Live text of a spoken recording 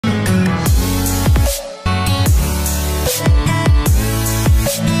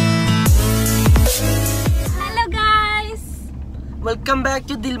Welcome back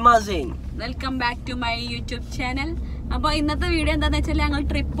to DILMAZAIN. Welcome back to my YouTube channel. അപ്പോൾ ഇന്നത്തെ video എന്താന്ന് വെച്ചാൽ ഞങ്ങൾ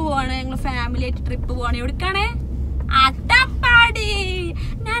ട്രിപ്പ് പോവാണ്. ഞങ്ങൾ ഫാമിലി ആയിട്ട് ട്രിപ്പ് പോവാണ്. എവിടേക്കാണ്? അട്ടപ്പാടി.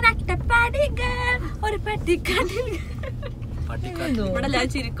 ഞാൻ അട്ടപ്പാടി ഒരു പെട്ടിക്കാട്ടിൽ. ഇവിടെ എല്ലാം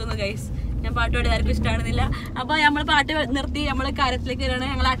ചിരിക്കുന്നു ഗൈസ്. ഞാൻ പാട്ട് പാടി ആർക്കും ഇഷ്ടമാണെന്നില്ല. അപ്പൊ നമ്മൾ പാട്ട് നിർത്തി നമ്മള് കാര്യത്തിലേക്ക് വരികയാണ്.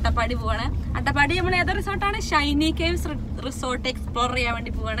 ഞങ്ങൾ അട്ടപ്പാടി പോവാണ്. അട്ടപ്പാടി നമ്മൾ ഏതാ റിസോർട്ടാണ്? ഷൈനി കേവ്സ് റിസോർട്ട് എക്സ്പ്ലോർ ചെയ്യാൻ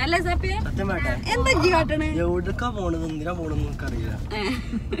വേണ്ടി പോവാണ്. അല്ലേ സാപ്പിയ? എന്താ കാട്ടണ്?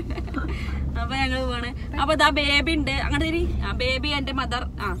 അപ്പൊ ഞങ്ങള് പോവാണ്. അപ്പൊ ഇതാ ബേബി ഉണ്ട്. അങ്ങോട്ട് തിരി. ബേബി എന്റെ മദർ.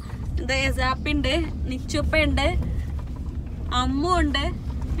 എന്താ സാപ്പി ഉണ്ട്, നിച്ചുപ്പ ഉണ്ട്, അമ്മു ഉണ്ട്,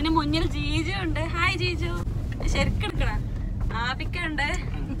 പിന്നെ മുന്നിൽ ജീജു ഉണ്ട്. ഹായ് ജീജു. ശരിക്കെടുക്കണ ആപിക്ക ഉണ്ട്.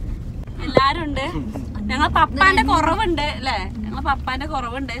 എല്ലാരും ഉണ്ട്. ഞങ്ങൾ പപ്പാന്റെ കുറവുണ്ട് അല്ലേ? ഞങ്ങൾ പപ്പാന്റെ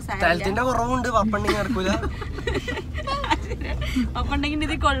കുറവുണ്ട്. പപ്പുണ്ടെങ്കിൽ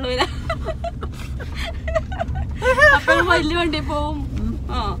ഇത് കൊള്ളൂല. അപ്പൊ വലിയ വണ്ടി പോവും.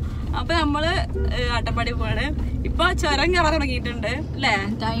 അപ്പൊ നമ്മള് അട്ടപ്പാടി പോവാണ്. ഇപ്പൊ ചുരം കയറാൻ തുടങ്ങിയിട്ടുണ്ട് അല്ലേ?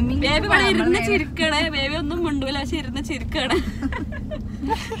 ബേബി ഇവിടെ ഇരുന്ന് ചിരിക്കണ്. ബേബി ഒന്നും മിണ്ടൂല, പക്ഷെ ഇരുന്ന് ചിരിക്കണ്.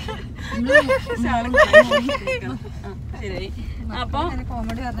 ശരി. അപ്പൊ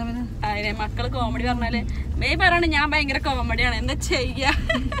അതിനെ മക്കള് കോമഡി പറഞ്ഞാല് ബേബി പറയണ ഞാൻ ഭയങ്കര കോമഡിയാണ്, എന്താ ചെയ്യാ.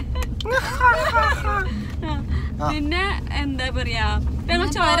 പിന്നെ എന്താ പറയാ, ഞങ്ങൾ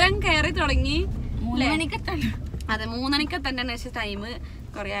ചുരം കയറി തുടങ്ങി. അതെ, 3 മണിക്ക് തന്നെ ടൈം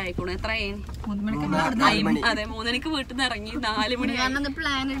കൊറേ ആയിക്കോണു. എത്ര അതെ, 3 മണിക്ക് വീട്ടിൽ നിന്ന് ഇറങ്ങി 4 മണി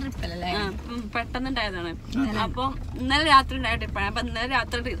പെട്ടെന്നുണ്ടായതാണ്. അപ്പൊ ഇന്നലെ രാത്രി ഉണ്ടായ ട്രിപ്പാണ്. അപ്പൊ ഇന്നലെ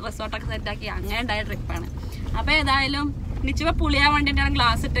രാത്രി റിസോർട്ടൊക്കെ സെറ്റാക്കി അങ്ങനെ ഉണ്ടായ ട്രിപ്പാണ്. അപ്പൊ ഏതായാലും നിശ്ചയ പുളിയാൻ വേണ്ടിട്ടാണ്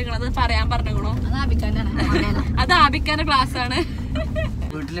ഗ്ലാസ് ഇട്ടേക്കണത്. പറയാൻ പറഞ്ഞോ, അത് ആബിക്കാന്റെ ഗ്ലാസ് ആണ്.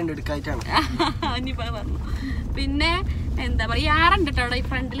 ഇനിയിപ്പോ പറഞ്ഞു. പിന്നെ എന്താ പറയാ, യാറുണ്ട് കേട്ടോ അവിടെ ഈ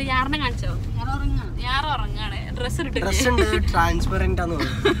ഫ്രണ്ടില്. യാറിനെ കാണിച്ചോ? യാറ് ഉറങ്ങാണ്. ഡ്രസ് ട്രാൻസ്പെറന്റ്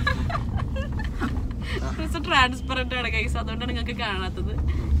ആണ് ഗൈസ്, അതുകൊണ്ടാണ് നിങ്ങൾക്ക് കാണാത്തത്.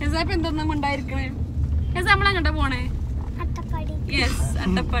 എസാപ്പ് എന്തൊന്നും ഉണ്ടായിരിക്കണേ. എസാ നമ്മളെങ്ങോട്ടാ പോണേ? യെസ്,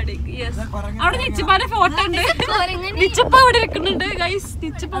 അട്ടപ്പാടി. യെസ്, അവിടെ നിച്ചിപ്പാന്റെ ഫോട്ടോ ഉണ്ട്. നിച്ചപ്പ അവിടെ ഇരിക്കുന്നുണ്ട് ഗൈസ്.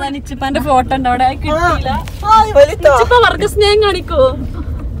 നിച്ചിപ്പാന്റെ ഫോട്ടോ ഉണ്ട് അവിടെ. കിട്ടിയില്ല. നിച്ചപ്പ വർഗസ്നേഹം കാണിക്കോ?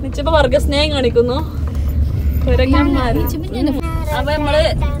 നിച്ചപ്പ വർഗസ്നേഹം കാണിക്കുന്നു. കുരങ്ങന്മാര്. അപ്പൊ നമ്മള്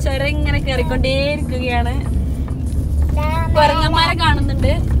ചുരം ഇങ്ങനെ കയറിക്കൊണ്ടേയിരിക്കുകയാണ്. കുരങ്ങന്മാരെ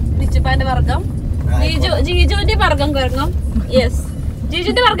കാണുന്നുണ്ട്. നിച്ചിപ്പാന്റെ വർഗം, ജീജുവിന്റെ വർഗം കുരങ്ങം. യെസ്,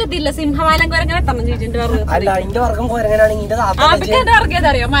 ജീജുന്റെ വർഗത്തില്ല, സിംഹവാലം കുരങ്ങനെ എത്തണം. ജീജുന്റെ വർഗം ആപ്പിന്റെ വർഗം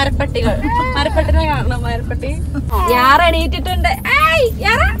ഏതറിയോ? മരപ്പട്ടികൾ. മരപ്പട്ടിനെ കാണണം. മരപ്പട്ടി. യാറ എണീറ്റിട്ടുണ്ട്.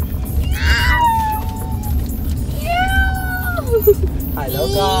 Hello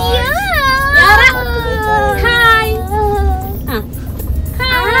hi.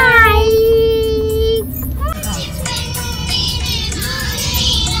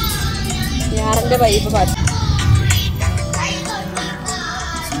 യാറിന്റെ വൈബ് പാട്ട്.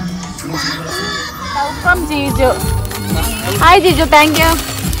 From Jiju. Hi Jiju, thank you.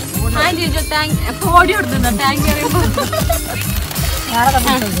 Hi Jiju, thank you. ഓടി കൊടുത്തുണ്ടോ? Thank you.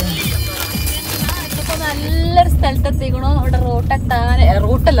 ഇപ്പൊ നല്ലൊരു സ്ഥലത്ത് എത്തിക്കണു. ഇവിടെ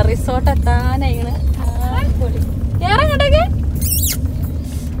റൂട്ടല്ല റിസോർട്ട് എത്താനായിക്കണ്. ഞാറങ്ങോട്ടേക്ക്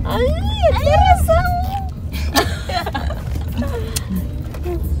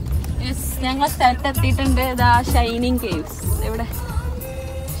ഞങ്ങൾ സ്ഥലത്ത് എത്തിയിട്ടുണ്ട്. ഇതാ ഷൈനിങ് കേവ്സ്. എവിടെ?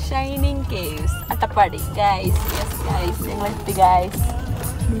 Shining caves Attappadi guys. Yes guys, ഞങ്ങൾ എത്തി guys.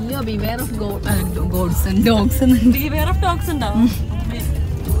 Beware of God's and dogs. Beware of dogs ഉണ്ടാവും.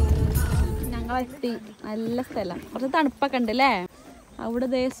 ഞങ്ങളെത്തി. നല്ല സ്ഥലം, കുറച്ച് തണുപ്പൊക്കെ ഉണ്ട് അല്ലേ? അവിടെ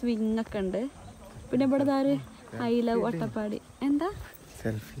ദേ സ്വിങ് ഒക്കെ ഉണ്ട്. പിന്നെ ഇവിടെ ഐ ലവ് അട്ടപ്പാടി. എന്താ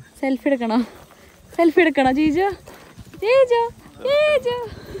സെൽഫി എടുക്കണോ? സെൽഫി എടുക്കണോ ജീജു? ജീജു ജീജു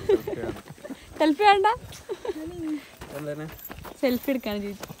സെൽഫി വേണ്ട, സെൽഫി എടുക്കാണ്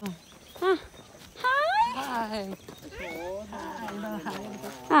ജീജു.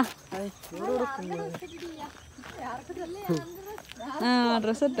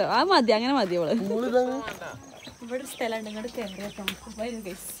 ഡ്രസ് ഇട്ടോ? അത് മതി, അങ്ങനെ മതി. അവള് ഇവിടെ സ്ഥലമുണ്ട്, ഇങ്ങോട്ട് കയറിയേക്കാം.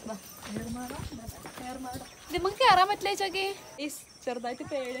 നമുക്ക് കയറാൻ പറ്റില്ല ചോക്കെ. ചെറുതായിട്ട്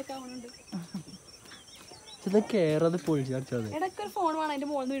പേടിയൊക്കെ ആവുന്നുണ്ട്. ഇടയ്ക്ക് ഒരു ഫോൺ വേണം അതിന്റെ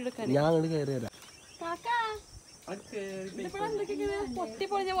മുകളിൽ നിന്ന് എടുക്കാൻ. പൊട്ടി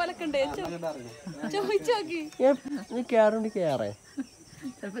പൊളിഞ്ഞ പോലൊക്കെ ഉണ്ട്. ചോദിച്ചു നോക്കി.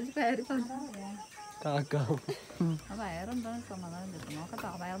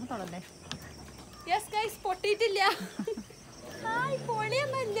 പൊട്ടിയിട്ടില്ല.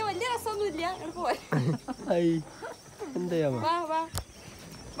 പൊളിയൊന്നുമില്ല, വലിയ രസമൊന്നുമില്ല.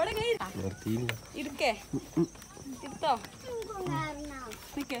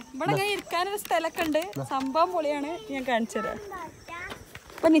 ഇവിടെ ഇരിക്കാനൊരു സ്ഥലമൊക്കെ ഉണ്ട്. സംഭവം പൊളിയാണ്. ഞാൻ കാണിച്ചു തരാം.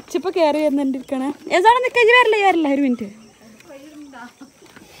 അപ്പൊ നിച്ചിപ്പോ കയറി വരുന്നുണ്ടിരിക്കണേ. ഏതാണ് നിക്കജ് വരില്ല ഒരു മിനിറ്റ്.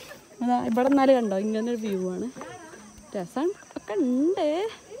 അതാ ഇവിടെ എന്നാലും കണ്ടോ ഇങ്ങനൊരു വ്യൂ ആണ്. രസം ഒക്കെ ഉണ്ട്.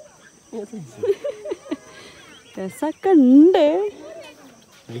 രസമൊക്കെ ഉണ്ട്.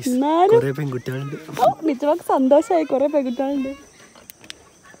 എന്നാലും നിച്ചപ്പൊക്കെ സന്തോഷമായി. കുറെ പെൺകുട്ടികളുണ്ട്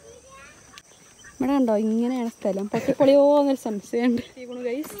ഇവിടെ. കണ്ടോ ഇങ്ങനെയാണ് സ്ഥലം. പൊട്ടിപ്പൊളിയോ എന്നൊരു സംശയമുണ്ട്.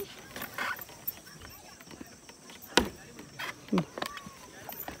 ഗൈസ്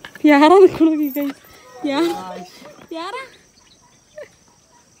യാറാ നിൽക്കണോ ഗൈസ്? യാറാ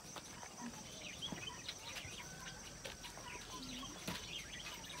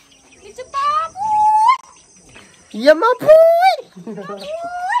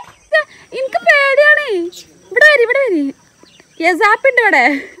എനിക്ക് പേടിയാണ്. ഇവിടെ വരി യസാപ്പുണ്ട് ഇവിടെ.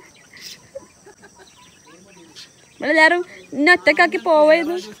 എല്ലാരും ഇന്നെ ഒറ്റക്കാക്കി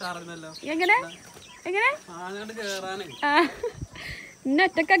പോവായിരുന്നു. എങ്ങനെ ഇന്നെ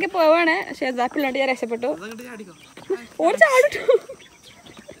ഒറ്റക്കാക്കി പോവാണ്. പക്ഷെ യസാപ്പില്ലാണ്ട് ഞാൻ രക്ഷപ്പെട്ടു. ഓടി ചാടിട്ടു.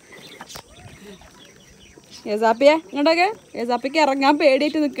 യസാപ്പിയെ ഇങ്ങോട്ടൊക്കെ യസാപ്പിക്ക് ഇറങ്ങാൻ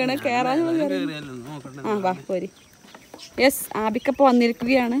പേടിയായിട്ട് നിൽക്കണ്. കേറാൻ വാ പോരി. യെസ് ആബിക്കപ്പൊ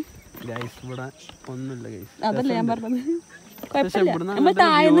വന്നിരിക്കുകയാണ്. അതല്ലേ ഞാൻ പറഞ്ഞത്. കുഴപ്പമില്ല. നമ്മൾ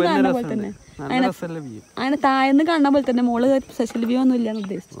താഴെന്ന് കാണുന്ന പോലെ തന്നെ. അങ്ങനെ താഴെന്ന് കാണുന്ന പോലെ തന്നെ. മോള് സ്പെഷ്യൽ വ്യൂ ഒന്നും ഇല്ലാന്ന്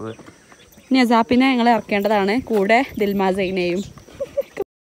ഉദ്ദേശിച്ചു. നസാപ്പിനെ ഞങ്ങൾ ഇറക്കേണ്ടതാണ്. കൂടെ ദിൽമാസൈനെയും.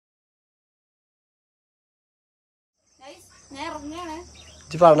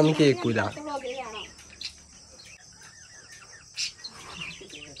 കേക്കൂല.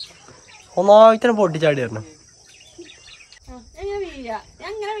 ഒന്നായിട്ടാണ് പൊട്ടിച്ചാടി വരണം.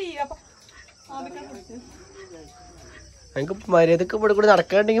 എനിക്ക് മര്യാദക്ക് ഇവിടെ കൂടെ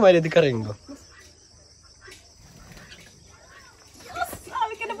നടക്കാണ്ടെങ്കിൽ മര്യാദക്ക് അറിയുമ്പോ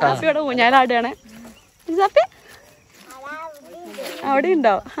ഊഞ്ഞാലാടുകയാണ്. അവിടെ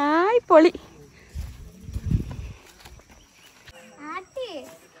ഉണ്ടോ? ഹായ് പൊളി.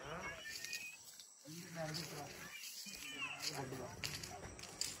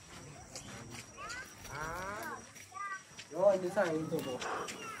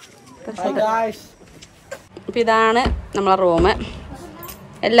 അപ്പം ഇതാണ് നമ്മളെ റൂം.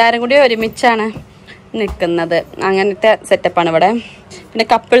 എല്ലാവരും കൂടി ഒരുമിച്ചാണ് നിൽക്കുന്നത്. അങ്ങനത്തെ സെറ്റപ്പാണ് ഇവിടെ. പിന്നെ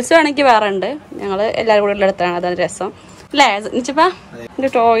കപ്പിൾസ് വേണമെങ്കിൽ വേറെ ഉണ്ട്. ഞങ്ങൾ എല്ലാവരും കൂടി ഉള്ളിടത്താണ്. അതാണ് രസം അല്ലേ നിച്ചപ്പാ?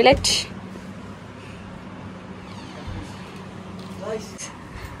 ടോയ്ലറ്റ്.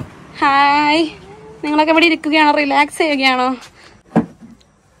 ഹായ്, നിങ്ങളൊക്കെ ഇവിടെ ഇരിക്കുകയാണോ? റിലാക്സ് ചെയ്യുകയാണോ?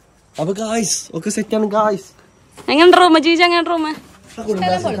 എങ്ങനെ റൂം ജീജ? എങ്ങനെ റൂം?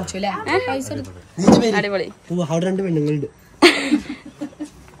 അടിപൊളി.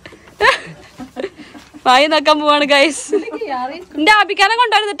 വായി നോക്കാൻ പോവാണ് ഗൈസ്. എന്റെ ആബിക്കാനെ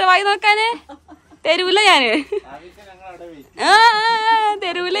കൊണ്ടുവരുന്നിട്ടോ വായി നോക്കാന്. തരൂല ഞാന്.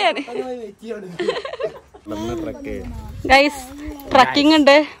 തരൂല ഞാന്. ഗൈസ് ട്രക്കിംഗ്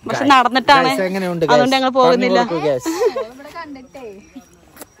ഉണ്ട്. പക്ഷെ നടന്നിട്ടാണ്. അതുകൊണ്ട് ഞങ്ങൾ പോകുന്നില്ല.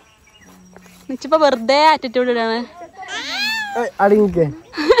 നിച്ചിപ്പോ വെറുതെ ആറ്റിറ്റ്യൂഡ് ഇടാണ്.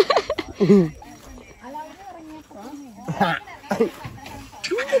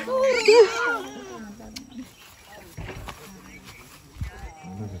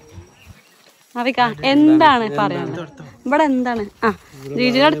 അവിക്ക എന്താണ് പറയാനുള്ളത് ഇവിടെ? എന്താണ്?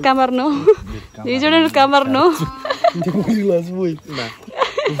 ജീജുനെ എടുക്കാൻ പറഞ്ഞു. ജീജുനെ എടുക്കാൻ പറഞ്ഞു.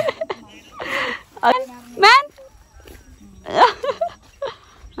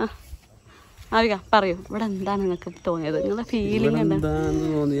 അവിക പറയൂ, ഇവിടെ എന്താണ് നിങ്ങൾക്ക് തോന്നിയത്? നിങ്ങളുടെ ഫീലിംഗ് എന്താണ്?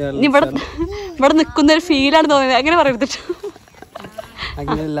 ഇവിടെ നിക്കുന്ന ഒരു ഫീലാണ് തോന്നിയത്. അങ്ങനെ പറയരുത്.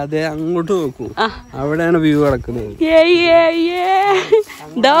 അങ്ങനെയല്ലാതെ അങ്ങോട്ട് നോക്കൂ. അവിടെയാണ് വ്യൂ കിടക്കുന്നത്.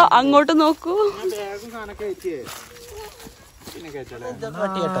 അങ്ങോട്ട് നോക്കൂ.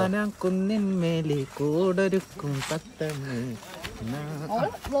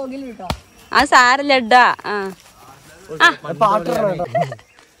 അത് സാരല്ലടാ.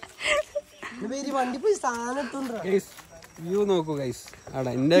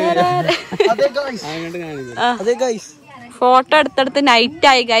 ഫോട്ടോ എടുത്തെടുത്ത് നൈറ്റ്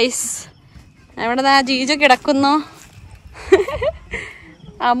ആയി ഗൈസ്. എവിടെ ജീജു കിടക്കുന്നു.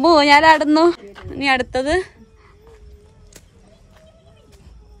 അമ്മു ഞാൻ ആടുന്നു. ഇനി അടുത്തത്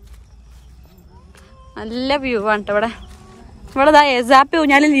നല്ല വ്യൂ ആണ് കേട്ടോ. ഇവിടെ എസാപ്പി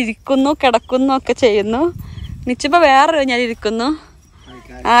ഊഞ്ഞാലിൽ ഇരിക്കുന്നു, കിടക്കുന്നു ഒക്കെ ചെയ്യുന്നു. നിച്ചിപ്പ വേറെ ഊഞ്ഞാലിൽ ഇരിക്കുന്നു.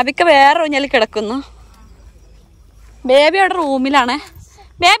 ആബിക്ക വേറെ ഊഞ്ഞാലിൽ കിടക്കുന്നു. ബേബി അവിടെ റൂമിലാണ്.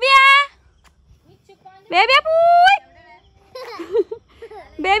 ബേബിയാ ബേബിയാ പോയി.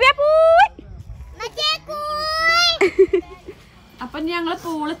 ബേബിയാ പോയി. അപ്പൊ ഞങ്ങള്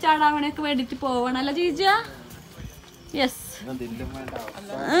പൂള് ചാടാവണൊക്കെ വേണ്ടിട്ട് പോവണല്ലോ ജീജ. യെസ്,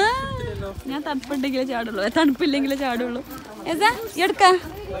 ഞാൻ തണുപ്പുണ്ടെങ്കിലേ ചാടുള്ളൂ, തണുപ്പില്ലെങ്കിലേ ചാടുള്ളൂ. ഏതാ എടുക്ക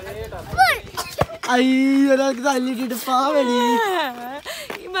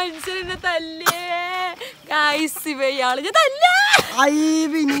ഈ മനുഷ്യനെ തല്ലേ ഇയാള് തല്ല.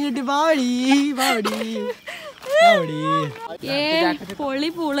 പൊളി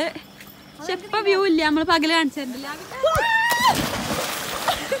പൂള്. പക്ഷെ ഇപ്പൊ വ്യൂ ഇല്ല, നമ്മള് പകല് കാണിച്ചിട്ടില്ല.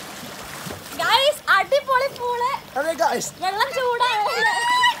 അടിപൊളി പൂള്, വെള്ളം ചൂടാണ്.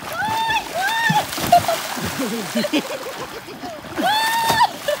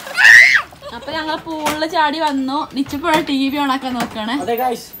 അപ്പൊ ഞങ്ങള് പൂളില് ചാടി വന്നു. നിച്ചപ്പോഴ TV ഓണാക്കാൻ നോക്കാണ്.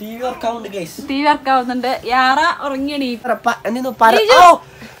 TV വർക്ക് ആവുന്നുണ്ട്. യാറ ഉറങ്ങിയണീ.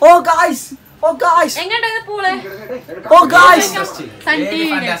 എങ്ങനെയുണ്ടായിരുന്നു പൂള്?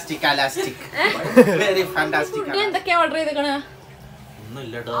 എന്തൊക്കെയാ ഓർഡർ ചെയ്തേക്കണ?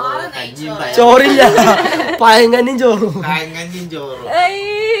 ചോറില്ല, പഴങ്കഞ്ഞും ചോറും.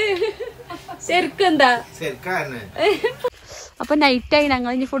 ശരിക്കും എന്താ? അപ്പൊ നൈറ്റായി,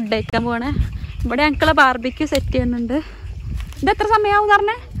 ഞങ്ങൾ ഇനി ഫുഡ് കഴിക്കാൻ പോവാണ്. ഇവിടെ ഞങ്ങൾക്കുള്ള ബാർബിക്യൂ സെറ്റ് ചെയ്യുന്നുണ്ട്. ഇത് എത്ര സമയമാവും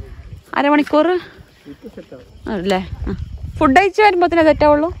പറഞ്ഞേ? അരമണിക്കൂർ അല്ലേ? ഫുഡ് കഴിച്ച് വരുമ്പോഴത്തേനെ സെറ്റ്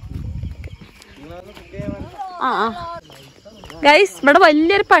ആവുള്ളൂ. ഗൈസ്, ഇവിടെ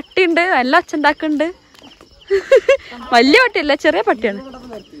വലിയൊരു പട്ടി ഉണ്ട്, നല്ല ഒച്ച ഉണ്ടാക്കുന്നുണ്ട്. വലിയ പട്ടിയല്ല, ചെറിയ പട്ടിയാണ്.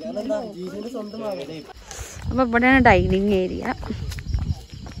 അപ്പൊ ഇവിടെയാണ് ഡൈനിങ് ഏരിയ.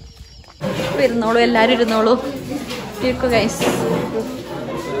 ഇരുന്നോളൂ, എല്ലാരും ഇരുന്നോളൂ. ഇരിക്കൂ ഗൈസ്.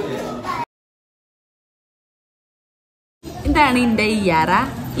 ഇതാണ് എന്റെ ഇയാറ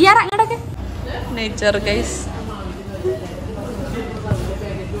അങ്ങോട്ടൊക്കെ നേച്ചർ ഗൈസ്.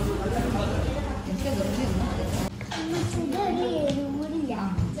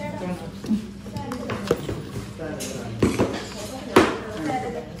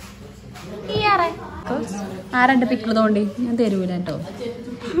 ആരണ്ട് പിക്കിള് തോണ്ടി ഞാൻ തരൂല കേട്ടോ.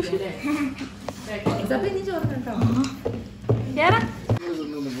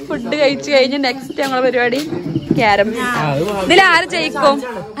 ഫുഡ് കഴിച്ചു കഴിഞ്ഞ് നെക്സ്റ്റ് ഞങ്ങളെ പരിപാടി ക്യാരം. ഇതിൽ ആര് ജയിക്കും?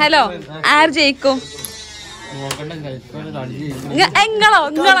 ഹലോ, ആര് ജയിക്കും? എങ്ങളോ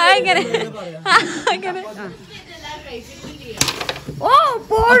എങ്ങനെ? ഓ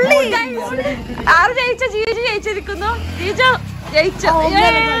പൊള്ളി. ആര് ജയിച്ച? ജീജു ജയിച്ചിരിക്കുന്നു. ജീജു ജയിച്ച.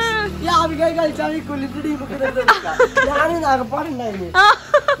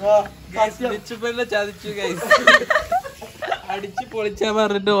 അടിച്ചു പൊളിച്ചാ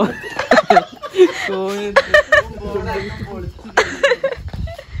പറഞ്ഞിട്ടോ.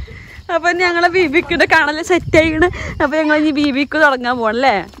 അപ്പൊ ഞങ്ങളെ ബിബിക്യുടെ കാണല് സെറ്റ് ആയിണ്. അപ്പൊ ഞങ്ങൾ ഇനി ബിബിക്ക് തുടങ്ങാൻ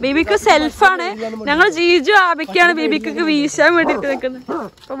പോകണല്ലേ. ബിബിക്ക് സെൽഫാണ്. ഞങ്ങൾ ജീജു ആബിക്കാണ് ബിബിക്ക് വീശാൻ വേണ്ടിട്ട് നിൽക്കുന്നത്.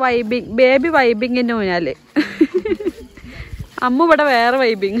 അപ്പൊ വൈബിങ്, ബേബി വൈബിങ്ങിന്റെ ഊഞ്ഞാല്. അമ്മ ഇവിടെ വേറെ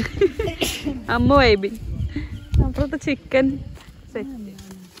വൈബിങ്, അമ്മ വൈബിങ്. അപ്പുറത്ത് ചിക്കൻ സെറ്റ്.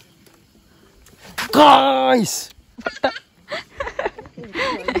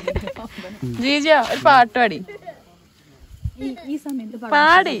 ജീജ ഒരു പാട്ട് പാടി.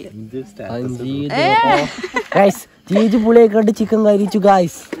 പാടി. ജീജു പുളിയെ കണ്ട് ചിക്കൻ കഴിച്ചു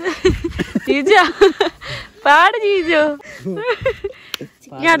ഗൈസ്. ജീജ പാട് ജീജു.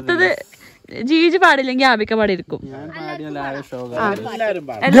 ഇനി അടുത്തത് ജീജു പാടില്ലെങ്കിൽ ആബിക്ക പാടിയിരിക്കും.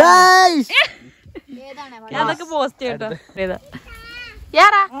 അതൊക്കെ പോസ്റ്റ് ചെയ്യട്ടോ.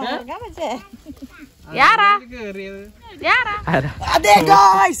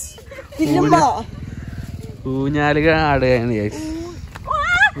 ഊഞ്ഞാല് ആടുകയാണ് ഗൈസ്.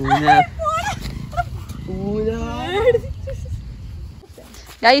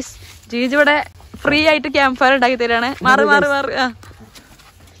 ഗൈസ്, ജീജു ഇവിടെ ഫ്രീ ആയിട്ട് ക്യാമ്പ് ഫയർ ഉണ്ടാക്കി തരാണ്. മാറി മാറി മാറി.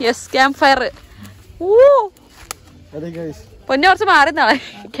 Yes, camp fire. പൊന്നെ കുറച്ച് മാറി നാളെ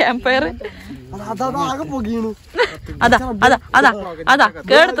ക്യാമ്പ് ഫയർ. അതാ അതാ അതാ അതാ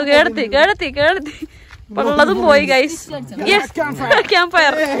കേടത്തി കേടത്തി കേടത്തി കേടത്തി ഉള്ളതും പോയി guys. Yes, camp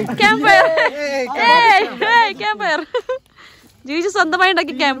fire camp fire camp fire. Jiju സ്വന്തമായി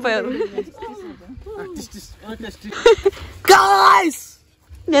ഉണ്ടാക്കി ക്യാമ്പ് ഫയർ.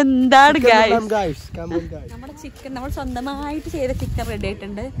 എന്താണ് ഗൈസ്, നമ്മുടെ ചിക്കൻ നമ്മൾ സ്വന്തമായിട്ട് ചെയ്ത ചിക്കൻ റെഡി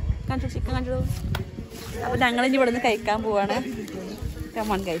ആയിട്ടുണ്ട്. കണ്ടു ചിക്കൻ കണ്ടു. അപ്പൊ ഞങ്ങൾ ഇനി ഇവിടെ നിന്ന് കഴിക്കാൻ പോവാണ്.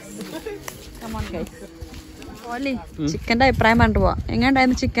 Come on guys, come on guys. ഓലി ചിക്കന്റെ അഭിപ്രായം പറഞ്ഞു പോവാ.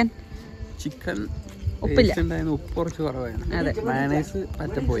 എങ്ങനെയുണ്ടായിരുന്നു ചിക്കൻ? ചിക്കൻ ഉപ്പില്ല, ഉപ്പ് കുറച്ച് കുറവായിരുന്നു. അതെ, മയണൈസ്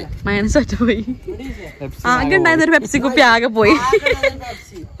പറ്റപ്പോയി. മയണൈസ് പറ്റപ്പോയി. ആകെ ഉണ്ടായിരുന്ന ഒരു പെപ്സി കുപ്പി ആകെ പോയി.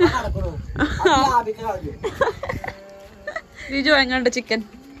 ജിജു എങ്ങനെയുണ്ട് ചിക്കൻ?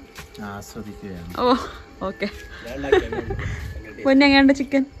 ഓ ഓക്കെ. പൊന്നെ എങ്ങനെയുണ്ട്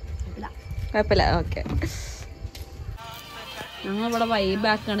ചിക്കൻ? കുഴപ്പമില്ല. ഓക്കെ, ഞങ്ങളിവിടെ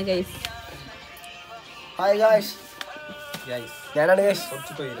വൈബാക്കാണ് ഗൈസ്. Hi guys. ഞാനാണ് ഗൈസ്.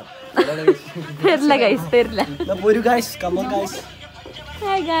 തരില്ല ഗൈസ്, തരില്ല. ഒരു guys, come on guys.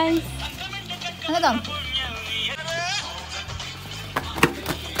 Hi guys. Hello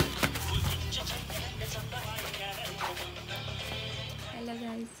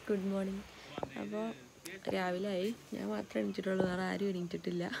guys, good morning. അപ്പോൾ രാവിലെ ആയി, ഞാൻ മാത്രമേ എണീച്ചിട്ടുള്ളൂ, വേറെ ആരും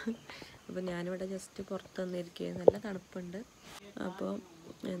എണീറ്റിട്ടില്ല. അപ്പോൾ ഞാനിവിടെ ജസ്റ്റ് പുറത്ത് വന്നിരിക്കുകയാണ്. നല്ല തണുപ്പുണ്ട്. അപ്പോൾ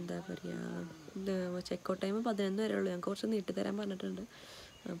എന്താ പറയുക, ചെക്കൗട്ട് ടൈം 11 വരെ ഉള്ളൂ. ഞങ്ങൾക്ക് കുറച്ച് നീട്ടി തരാൻ പറഞ്ഞിട്ടുണ്ട്.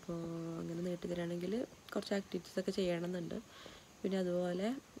 അപ്പോൾ അങ്ങനെ നീട്ടി തരാണെങ്കിൽ കുറച്ച് ആക്ടിവിറ്റീസൊക്കെ ചെയ്യണമെന്നുണ്ട്. പിന്നെ അതുപോലെ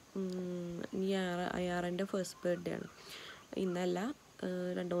ഇനി അയാറിൻ്റെ ഫസ്റ്റ് ബർത്ത്ഡേ ആണ്. ഇന്നല്ല,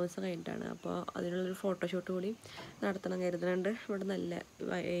 2 ദിവസം കഴിഞ്ഞിട്ടാണ്. അപ്പോൾ അതിനുള്ളൊരു ഫോട്ടോഷൂട്ട് കൂടി നടത്തണം കരുതുന്നുണ്ട്. ഇവിടെ നല്ല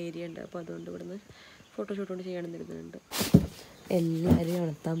ഏരിയ ഉണ്ട്, അപ്പോൾ അതുകൊണ്ട് ഇവിടുന്ന് ഫോട്ടോഷൂട്ട് കൂടി ചെയ്യണം കരുതുന്നുണ്ട്. എല്ലാവരും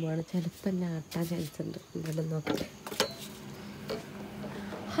ഉണർത്താൻ പോവാണ്. ചിലപ്പോൾ എന്നെ ആട്ടാൻ ചാൻസ് ഉണ്ട്. ഇവിടെ നോക്കട്ടെ.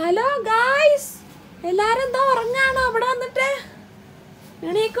 ഹലോ ഗായ്സ്, എല്ലാരും എന്താ ഉറങ്ങാണോ? അവിടെ വന്നിട്ട്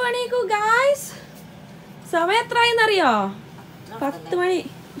എണീക്കൂ എണീക്കൂ ഗായ്സ്. സമയം എത്രയെന്നറിയോ? 10 മണി.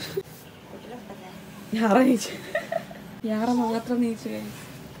 യാറ മാത്രം നീച്ചു.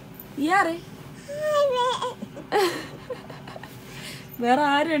 യാറ് വേറെ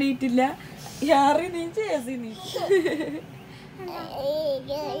ആരും എണീറ്റില്ല. യാറി നീച്ച്, എസി നീച്ചു.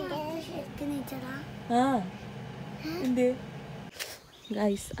 ആ എന്ത്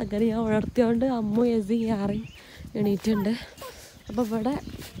ഗൈസ്, അങ്ങനെ ഞാൻ ഉണർത്തിയോണ്ട് അമ്മു എസി യാറി എണീറ്റുണ്ട്. അപ്പോൾ ഇവിടെ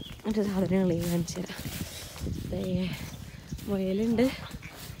മറ്റേ സാധനങ്ങൾ കാണിച്ചു തരാം. മുയലുണ്ട്.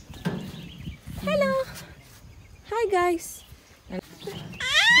 Hello, hi guys.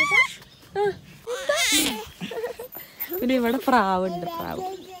 പിന്നെ ഇവിടെ പ്രാവുണ്ട്, പ്രാവ്.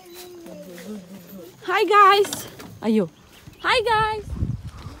 Hi guys. അയ്യോ, ഹായ് ഗൈസ്.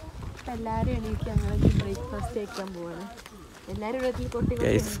 അപ്പം എല്ലാവരും എണീറ്റ് ഞങ്ങൾ ബ്രേക്ക്ഫാസ്റ്റ് കഴിക്കാൻ പോവാണ്. എല്ലാവരും വീട്ടിൽ കൊട്ടി കൊട്ടി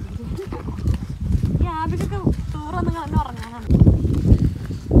ആദ്യമൊക്കെ ടൂറൊന്നും കളഞ്ഞ് ഉറങ്ങാനാണ്.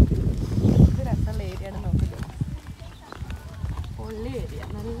 ഇത് രസമുള്ള ഏരിയ ആണ്. നോക്കുന്നത് പൊള്ളി ഏരിയ,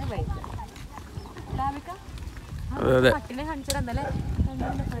 നല്ല വൈകിട്ട്. പട്ടിനെ കാണിച്ചാൽ എന്തായാലും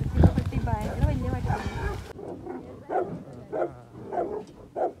പട്ടി ഭയങ്കര വലിയ പട്ടിയാണ്.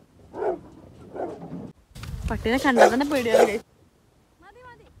 പട്ടിനെ കണ്ടാൽ തന്നെ പേടിയാണ്.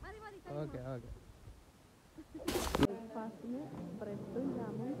 ബ്രേക്ക്ഫാസ്റ്റിന് ബ്രെഡും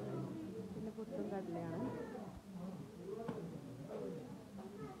ജാമും പിന്നെ പുട്ടും കടലയാണ്.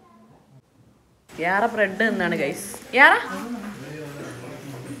 യാറ ബ്രെഡ് എന്നാണ് ഗൈസ്. യാറ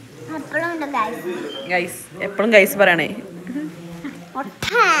ഗൈസ് എപ്പോഴും ഗൈസ് പറയണേ.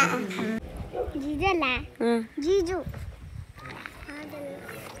 ജീജു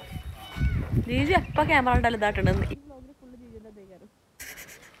എപ്പ ക്യാമറ ഉണ്ടല്ലോ ഇതാട്ടുണ്ട്.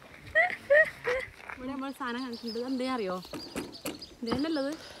 ഇവിടെ നമ്മൾ സാധനം കാണിച്ചിട്ടുണ്ട്. എന്തേ അറിയോ?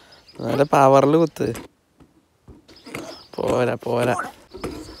 ഇതേനല്ലത് നല്ല പവറിൽ കുത്ത്. പോരാ പോരാ,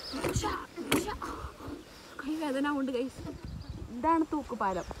 കൈ വേദന കൊണ്ട് ഗൈസ്. ഇതാണ്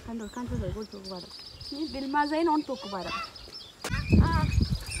തൂക്കുപാലം. കണ്ടോ, കണ്ടോ തൂക്കുപാലം. ഈ ദിൽമാസൈൻ ഓൺ തൂക്കുപാലം.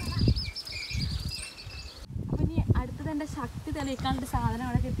 അപ്പൊ ഇനി അടുത്തത് എൻ്റെ ശക്തി തെളിയിക്കാനുള്ള സാധനം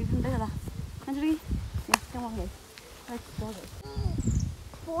അവിടെ കിട്ടിയിട്ടുണ്ട്. കഥാ കണ്ടി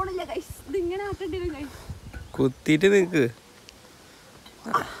പോണില്ല ഗൈസ്. ഇതിങ്ങനെ ആക്കേണ്ടി വരും ഗൈസ്. കുത്തിട്ട് നിക്ക്.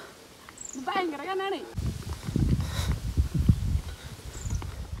 ഇത് ഭയങ്കര കനാണ്.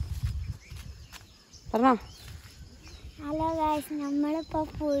 പറഞ്ഞോ. ഹലോ ഗൈസ്, നമ്മളിപ്പോൾ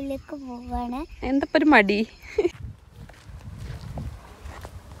പൂളിലേക്ക് പോവാണ്. എന്തപ്പോ ഒരു മടി.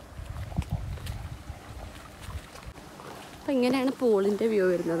 അപ്പം ഇങ്ങനെയാണ് പൂളിൻ്റെ വ്യൂ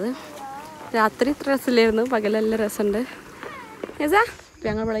വരുന്നത്. രാത്രി ഇത്ര രസമില്ലായിരുന്നു, പകലെല്ലാം രസമുണ്ട്. ഏസാ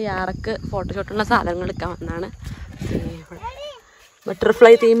ഞങ്ങൾ ഇവിടെ യാറക്ക് ഫോട്ടോഷൂട്ടുള്ള സാധനങ്ങൾ എടുക്കാൻ വന്നതാണ്.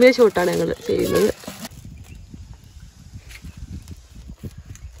 ബട്ടർഫ്ലൈ തീമിൽ ഷൂട്ടാണ് ഞങ്ങൾ ചെയ്യുന്നത്.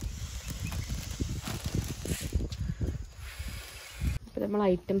 അപ്പോൾ നമ്മൾ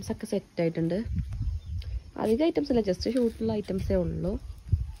ഐറ്റംസൊക്കെ സെറ്റ് ആയിട്ടുണ്ട്. അധികം ഐറ്റംസ് അല്ല, ജസ്റ്റ് ഷൂട്ടുള്ള ഐറ്റംസേ ഉള്ളൂ.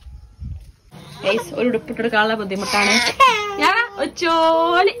 ഗൈസ് ഒരു ഉടുപ്പിട്ടെടുക്കാനുള്ള ബുദ്ധിമുട്ടാണ്.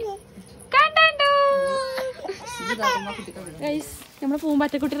 നമ്മുടെ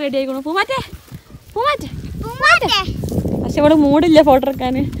പൂമ്പാറ്റക്കുട്ടി റെഡി ആയിക്കോണു. പൂമ്പാറ്റേ പൂമ്പാറ്റേ പക്ഷെ ഇവിടെ മൂടില്ല ഫോട്ടോ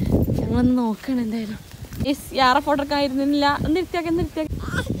എടുക്കാന്. ഞങ്ങളൊന്ന് നോക്കണം എന്തായാലും. യാറെ ഫോട്ടോ എടുക്കാനിരുന്നില്ല. നിർത്തിയാക്കി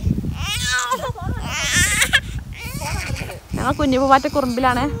ഞങ്ങൾ കുഞ്ഞു പൂമ്പാറ്റ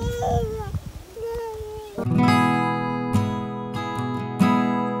കുറുമ്പിലാണ്.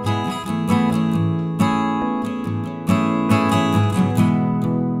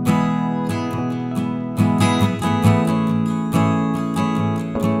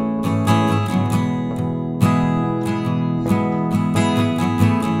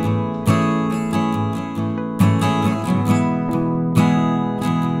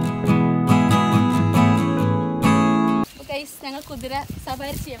 ഞങ്ങൾ കുതിര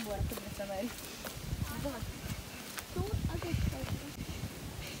സവാരി ചെയ്യാൻ പോവാണ്. കുതിര സവാരി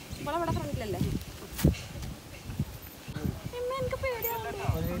ഇവിടെ ഫ്രണ്ടിലല്ലേ? എനിക്ക് പേടിയാവുന്നു.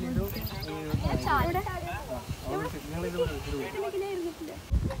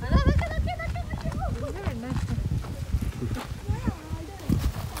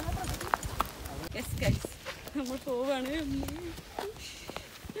 നമ്മൾ പോവാണ്.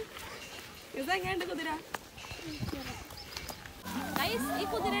 ഇതെങ്ങനെയുണ്ട് കുതിര? ഈ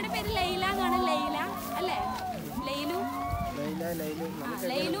കുതിരയുടെ പേര് ലൈല എന്നാണ്. ലൈല അല്ലേ? ലൈലു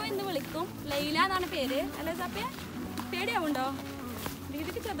ലൈലു എന്ന് വിളിക്കും. ലൈല എന്നാണ് പേര് അല്ലേ സാപ്പിയ? പേടിയാവുണ്ടോ?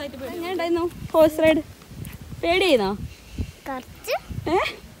 രീതിക്ക് ചെറുതായിട്ട് പേടി. എങ്ങനെയുണ്ടായിരുന്നു ഹോഴ്സ് റൈഡ്? പേടിയായിരുന്നോ?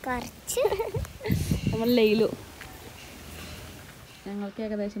 നമ്മൾ ലൈലു. ഞങ്ങൾക്ക്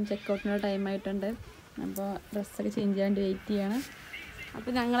ഏകദേശം ചെക്കൗട്ടിനുള്ള ടൈം ആയിട്ടുണ്ട്. അപ്പോൾ ഡ്രസ്സൊക്കെ ചേഞ്ച് ചെയ്യാണ്ട് വെയിറ്റ് ചെയ്യാണ്.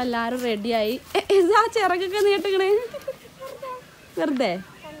 അപ്പോൾ ഞങ്ങളെല്ലാവരും റെഡിയായി. ആ ചിറകൊക്കെ നീട്ടണേ വെറുതെ.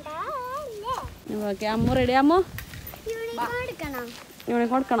 Okay Ammu ready. Ammu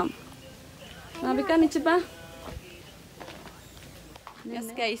uniform കൊടുക്കണം. ആബിക്ക നിച്ചപ്പാ.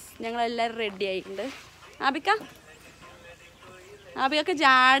 ഗൈസ് ഞങ്ങളെല്ലാവരും റെഡി ആയിട്ടുണ്ട്. ആബിക്കൊക്കെ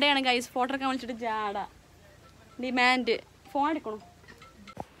ജാടയാണ് ഗൈസ്. ഫോട്ടോ എടുക്കാൻ വിളിച്ചിട്ട് ജാട ഡിമാൻഡ്. ഫോൺ എടുക്കണം.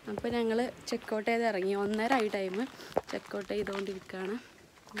 അപ്പോൾ ഞങ്ങൾ ചെക്കൗട്ട് ചെയ്ത് ഇറങ്ങി. 1:30 ആയി ടൈം. ചെക്കൗട്ട് ചെയ്തുകൊണ്ടിരിക്കുകയാണ്.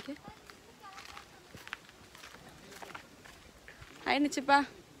 Okay hi നിച്ചപ്പാ.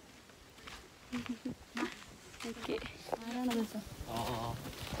 Okay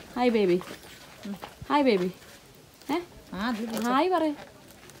hi baby. Hi baby. Hi പറ.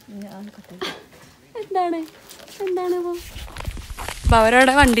 എന്താണ് അപ്പോൾ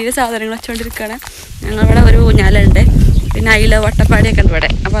അവരവിടെ വണ്ടിയിൽ സാധനങ്ങൾ വെച്ചുകൊണ്ടിരിക്കുകയാണ്. ഞങ്ങളിവിടെ ഒരു ഊഞ്ഞാലുണ്ട്. പിന്നെ അയില വട്ടപ്പാടിയൊക്കെ ഉണ്ട് ഇവിടെ.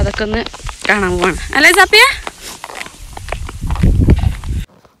 അപ്പോൾ അതൊക്കെ ഒന്ന് കാണാൻ പോവാണ് അല്ലേ സാപ്പിയ?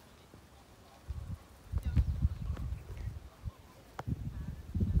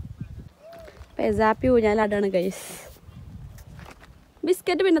 സാപ്പി ഊഞ്ഞാലാടാണ് ഗൈസ്.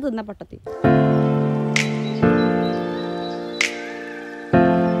 ബിസ്ക്കറ്റ് പിന്നെ തിന്ന പൊട്ടത്തി.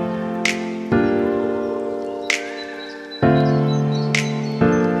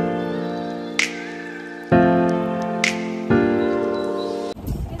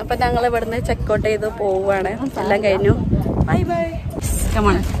 അപ്പം ഞങ്ങൾ ഇവിടുന്ന് ചെക്കൗട്ട് ചെയ്ത് പോവുകയാണ്. എല്ലാം കഴിഞ്ഞു. Bye bye.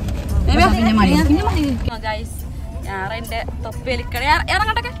 ഗൈസ് ഞാറെൻ്റെ തൊപ്പി വലിക്കണേ.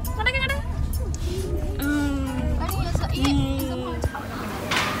 ഇറങ്ങട്ടെ.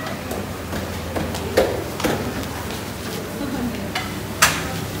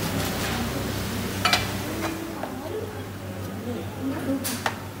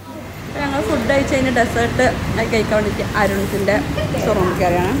 ഞങ്ങൾ ഫുഡ് കഴിച്ച് കഴിഞ്ഞ് ഡെസേർട്ട് കഴിക്കാൻ വേണ്ടിയിട്ട് അരുൺസിൻ്റെ ഷോറൂമിൽ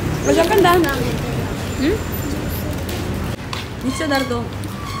കയറിയാണ്. ഇതൊക്കെ എന്താ നിശ്ചയദാർത്ഥോ?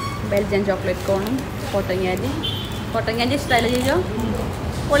 ബെൽജിയൻ ചോക്ലേറ്റ് കോണും കോട്ടൻ ക്യാൻഡി ഇഷ്ടമല്ല ചേച്ചോ?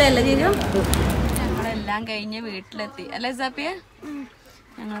 പൊളിയല്ല ചേച്ചോ? ഞങ്ങളെല്ലാം കഴിഞ്ഞ് വീട്ടിലെത്തി അല്ലേ സാപ്പിയ?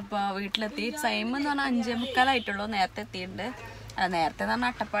 ഞങ്ങളിപ്പോൾ വീട്ടിലെത്തി. ടൈം എന്ന് പറഞ്ഞാൽ 5:45 നേരത്തെ എത്തിയിട്ടുണ്ട്. നേരത്തെ എന്ന്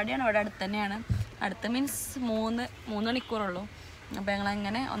പറഞ്ഞാൽ അട്ടപ്പാടിയാണ്. ഇവിടെ അടുത്ത് തന്നെയാണ്. അടുത്ത് മീൻസ് 3 മണിക്കൂറുള്ളൂ. അപ്പോൾ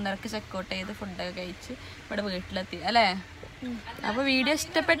ഞങ്ങളങ്ങനെ 1:30 ചെക്കൗട്ട് ചെയ്ത് ഫുഡൊക്കെ കഴിച്ച് ഇവിടെ വീട്ടിലെത്തി അല്ലേ? അപ്പോൾ വീഡിയോ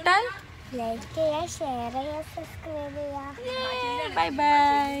ഇഷ്ടപ്പെട്ടാൽ ലൈക്ക് ചെയ്യുക, ഷെയർ ചെയ്യുക, സബ്സ്ക്രൈബ് ചെയ്യുക. Bye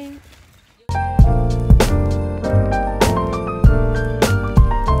bye.